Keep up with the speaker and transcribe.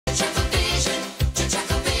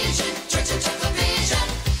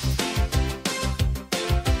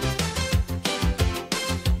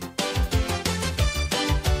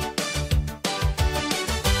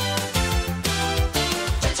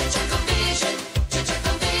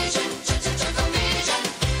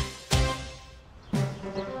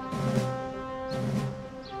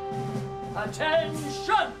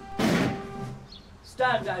Attention!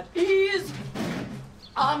 Stand at ease.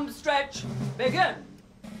 Arm stretch. Begin.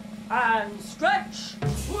 And stretch.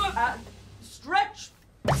 And stretch.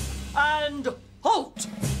 And halt.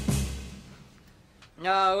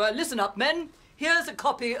 Now, listen up, men. Here's a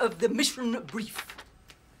copy of the mission brief.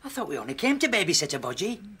 I thought we only came to babysit a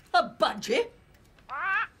budgie. A budgie?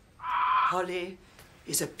 Polly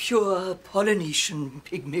is a pure Polynesian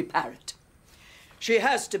pygmy parrot. She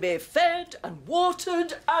has to be fed and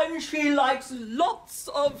watered, and she likes lots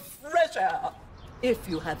of fresh air. If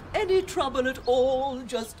you have any trouble at all,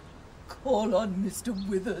 just call on Mr.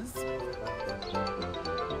 Withers.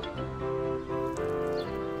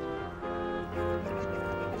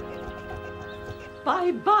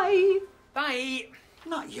 Bye-bye. Bye.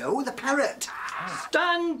 Not you, the parrot.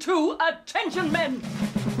 Stand to attention, men.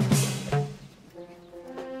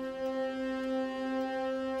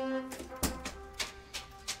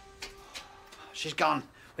 She's gone.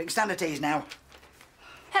 We can stand at ease now.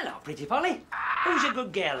 Hello, pretty Polly. Who's a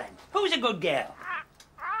good girl, then? Who's a good girl?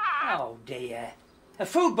 Oh, dear. The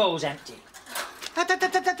food bowl's empty.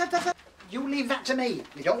 You leave that to me.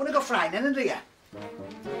 You don't want to go frightening her, do you?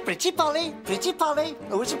 Pretty Polly,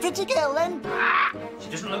 who's a pretty girl then? She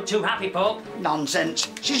doesn't look too happy, Paul. Nonsense.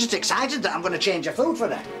 She's just excited that I'm going to change her food for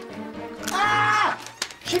her. Ah!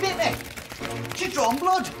 She bit me. She's drawn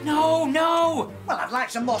blood. No, no. Well, I'd like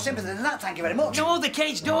some more sympathy than that, thank you very much. No, the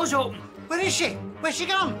cage door's open. Where is she? Where's she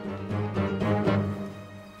gone?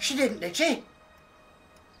 She didn't, did she?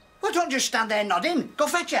 Well, don't just stand there nodding. Go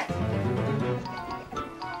fetch her.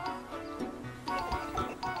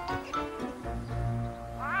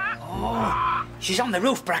 Oh, she's on the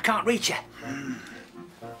roof, but I can't reach her.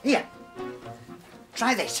 Here.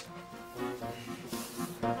 Try this.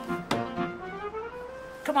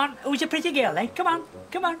 Come on, who's a pretty girl, then? Come on,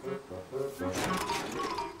 come on.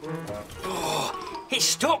 Oh, it's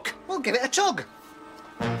stuck. Well, give it a tug.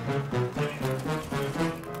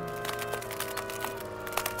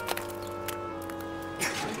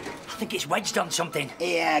 I think it's wedged on something.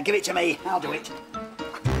 Yeah, give it to me. I'll do it.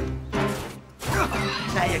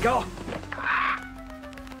 There you go.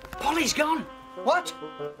 Polly's gone. What?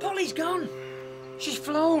 Polly's gone. She's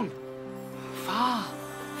flown. Far,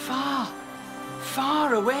 far,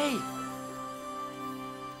 far away.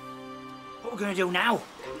 What are we going to do now?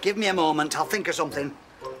 Give me a moment. I'll think of something.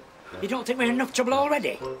 You don't think we're in enough trouble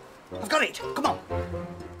already? I've got it. Come on.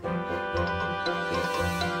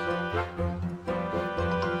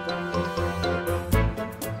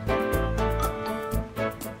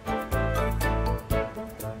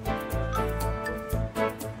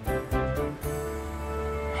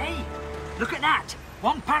 Hey, look at that.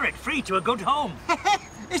 One parrot free to a good home.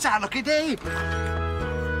 It's our lucky day.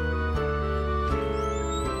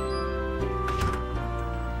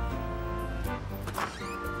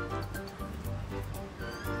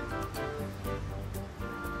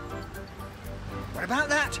 What about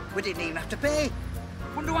that? We didn't even have to pay.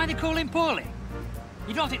 Wonder why they call him Paulie?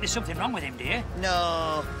 You don't think there's something wrong with him, do you?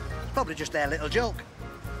 No, probably just their little joke.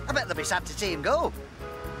 I bet they'll be sad to see him go.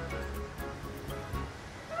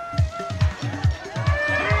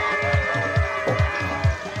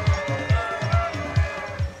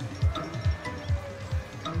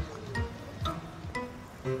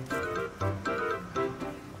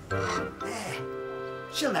 There.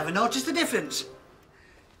 She'll never notice the difference.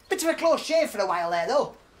 Bit of a close shave for a while there,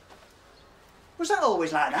 though. Was that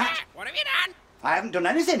always like that? What have you done? I haven't done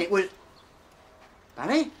anything. It was...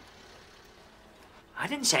 Barry? I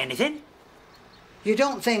didn't say anything. You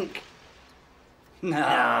don't think... No.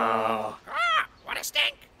 Ah, what a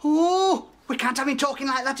stink. Oh, we can't have him talking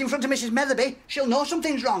like that in front of Mrs. Metherby. She'll know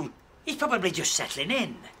something's wrong. He's probably just settling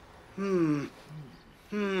in.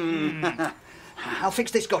 I'll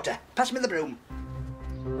fix this gutter. Pass me the broom.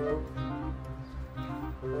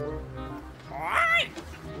 Oi!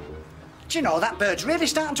 Do you know, that bird's really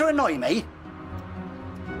starting to annoy me.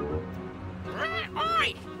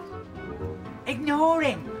 Oi! Ignore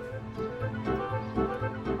him.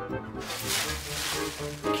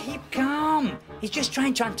 Keep calm. He's just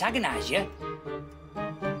trying to antagonise you.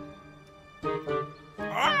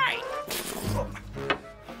 Oi!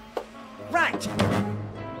 Right.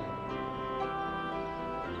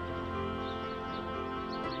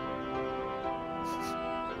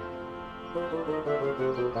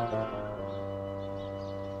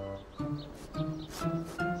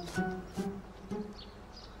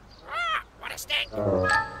 Ah, what a stink. Ah,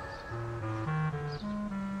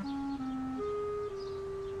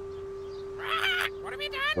 what have you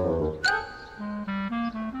done?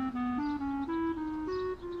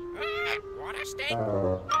 Ah, what a stink.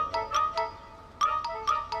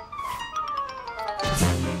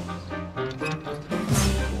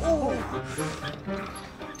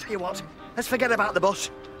 you what, let's forget about the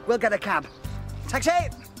bus. We'll get a cab. Taxi!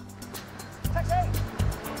 Taxi!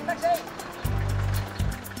 Taxi!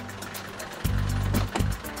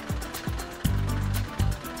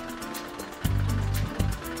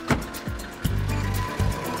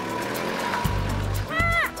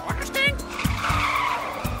 Water stink.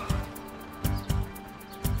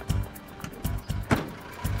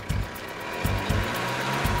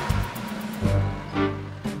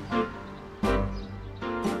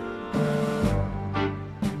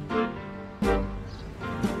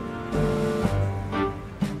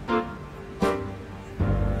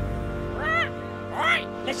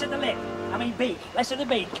 Less of the lip. I mean beak. Less of the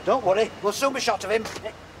beak. Don't worry, we'll soon be shot of him.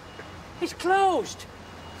 It's closed.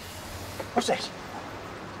 What's this?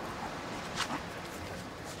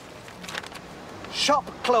 Shop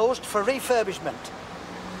closed for refurbishment.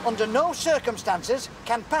 Under no circumstances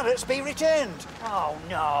can parrots be returned. Oh,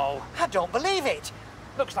 no. I don't believe it.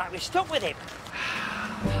 Looks like we're stuck with him.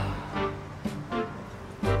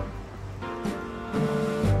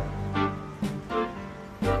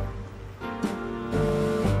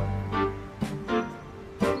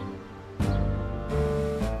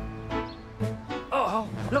 Oh,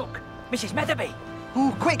 look. Mrs. Metherby.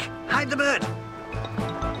 Oh, quick, hide the bird.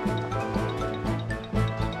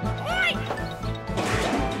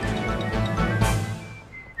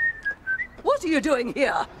 What are you doing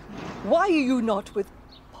here? Why are you not with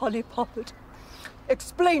Polly Poppet?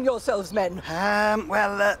 Explain yourselves, men.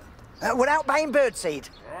 We're out buying birdseed.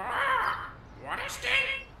 What a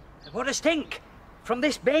stink. What a stink. From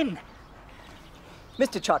this bin.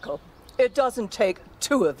 Mr. Chuckle, it doesn't take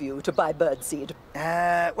two of you to buy birdseed.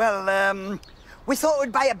 We thought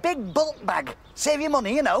we'd buy a big bulk bag. Save you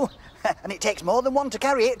money, you know. And it takes more than one to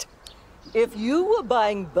carry it. If you were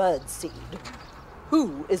buying birdseed,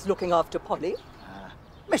 who is looking after Polly?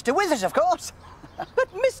 Mr. Withers, of course. But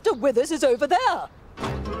Mr. Withers is over there.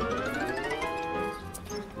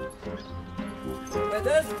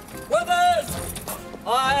 Withers! Withers!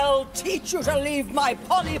 I'll teach you to leave my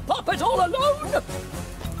Polly Poppet all alone!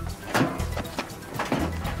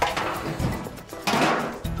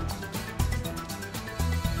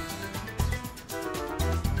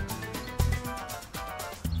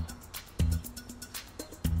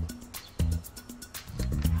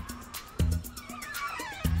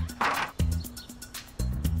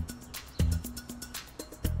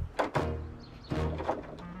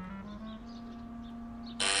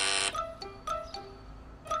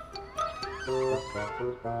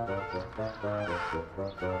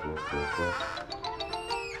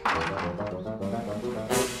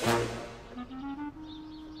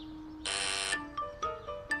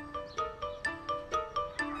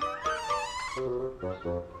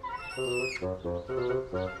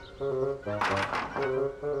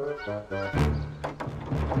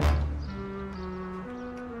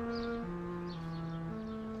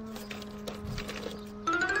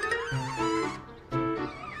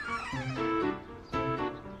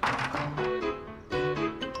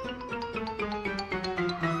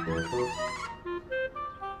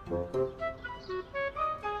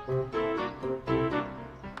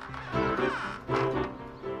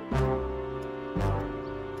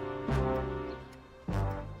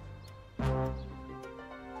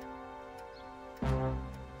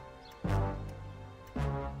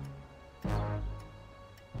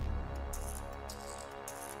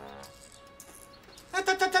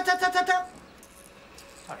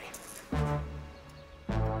 Sorry.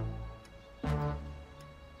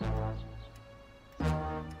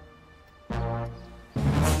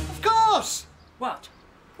 Of course! What?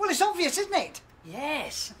 Well, it's obvious, isn't it?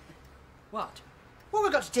 Yes. What? Well,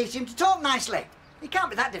 we've got to teach him to talk nicely. It can't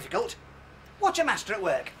be that difficult. Watch your master at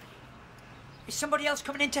work. Is somebody else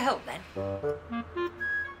coming in to help then?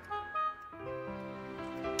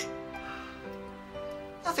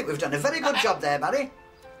 I think we've done a very good job there, Barry.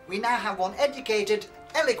 We now have one educated,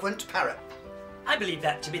 eloquent parrot. I believe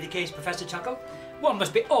that to be the case, Professor Chuckle. One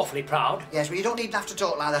must be awfully proud. Yes, well, you don't need to have to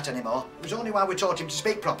talk like that anymore. It was only while we taught him to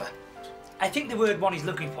speak proper. I think the word one is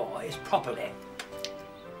looking for is properly.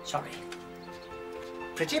 Sorry.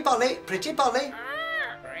 Pretty Polly, pretty Polly.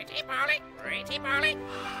 Pretty Polly, pretty Polly.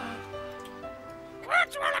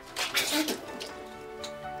 What's all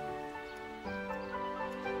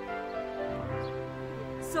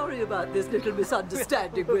Sorry about this little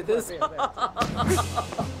misunderstanding with us.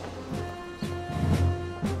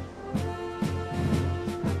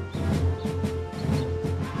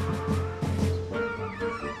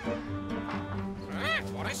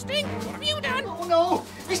 What a stink. What have you done? Oh no,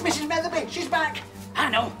 it's Mrs. Metherby. She's back. I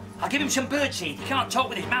know. I'll give him some birdseed. He can't talk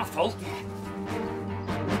with his mouth full.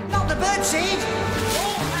 Not the birdseed.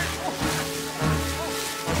 Oh.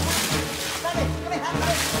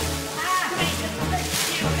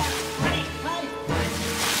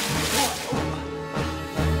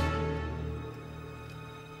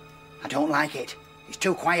 like it. It's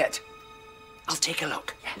too quiet. I'll take a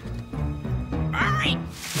look. All right.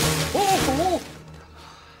 Oh!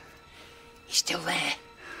 He's still there.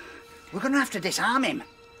 We're going to have to disarm him.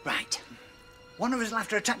 Right. One of us will have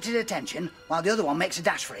to attract his attention while the other one makes a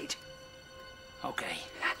dash for it. Okay.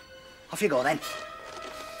 Off you go then.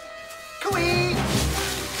 Cooey!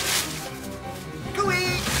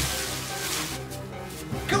 Cooey!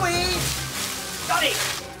 Cooey! Got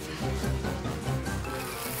it!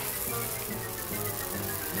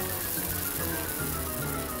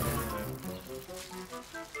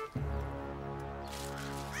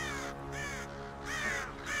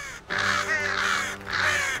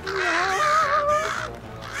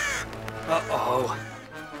 Uh-oh.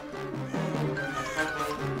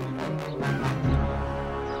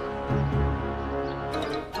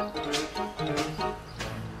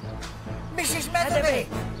 Mrs. Metherby!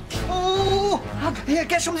 Oh! Here,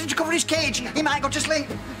 get something to cover his cage. He might go to sleep.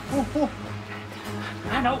 Oh.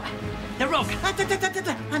 I know. The rug.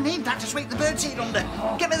 I need that to sweep the birdseed under.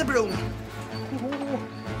 Get me the broom. Oh.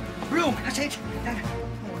 Broom, that's it.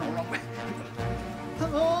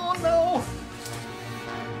 Oh, no.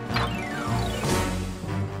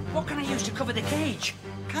 What can I use to cover the cage?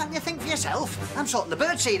 Can't you think for yourself? I'm sorting the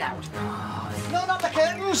birdseed out. No, not the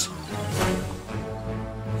curtains.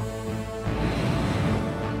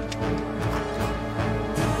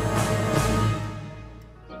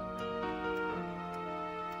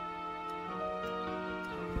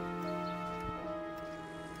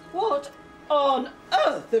 What on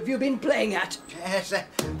earth have you been playing at? Yes,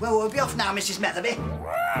 well, we'll be off now, Mrs. Metherby.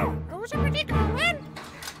 Wow. Who's a pretty girl then?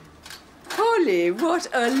 Polly, what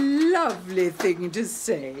a lovely thing to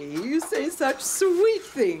say. You say such sweet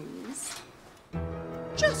things.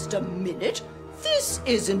 Just a minute. This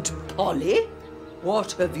isn't Polly.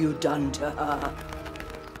 What have you done to her?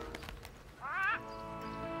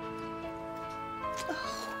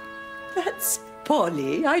 Oh, that's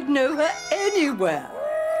Polly. I'd know her anywhere.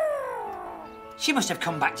 She must have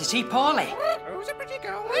come back to see Paulie. Who's a pretty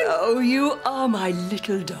girl then? Oh, you are my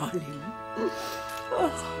little darling.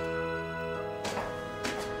 Oh.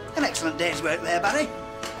 An excellent day's work there, Barry.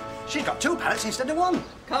 She's got 2 parrots instead of 1.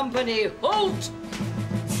 Company, halt!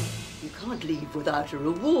 You can't leave without a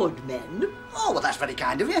reward, men. Oh, well, that's very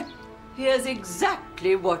kind of you. Here's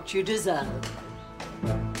exactly what you deserve.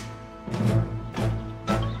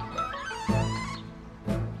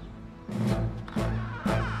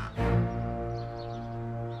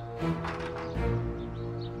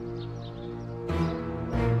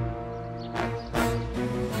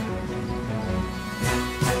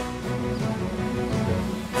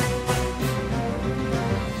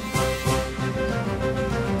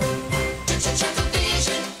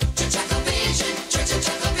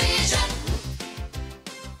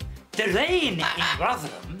 The rain in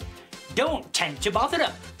Rotherham don't tend to bother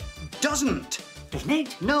him. Doesn't. Doesn't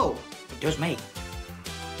it? No. It does me.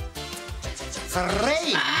 The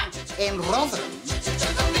rain in Rotherham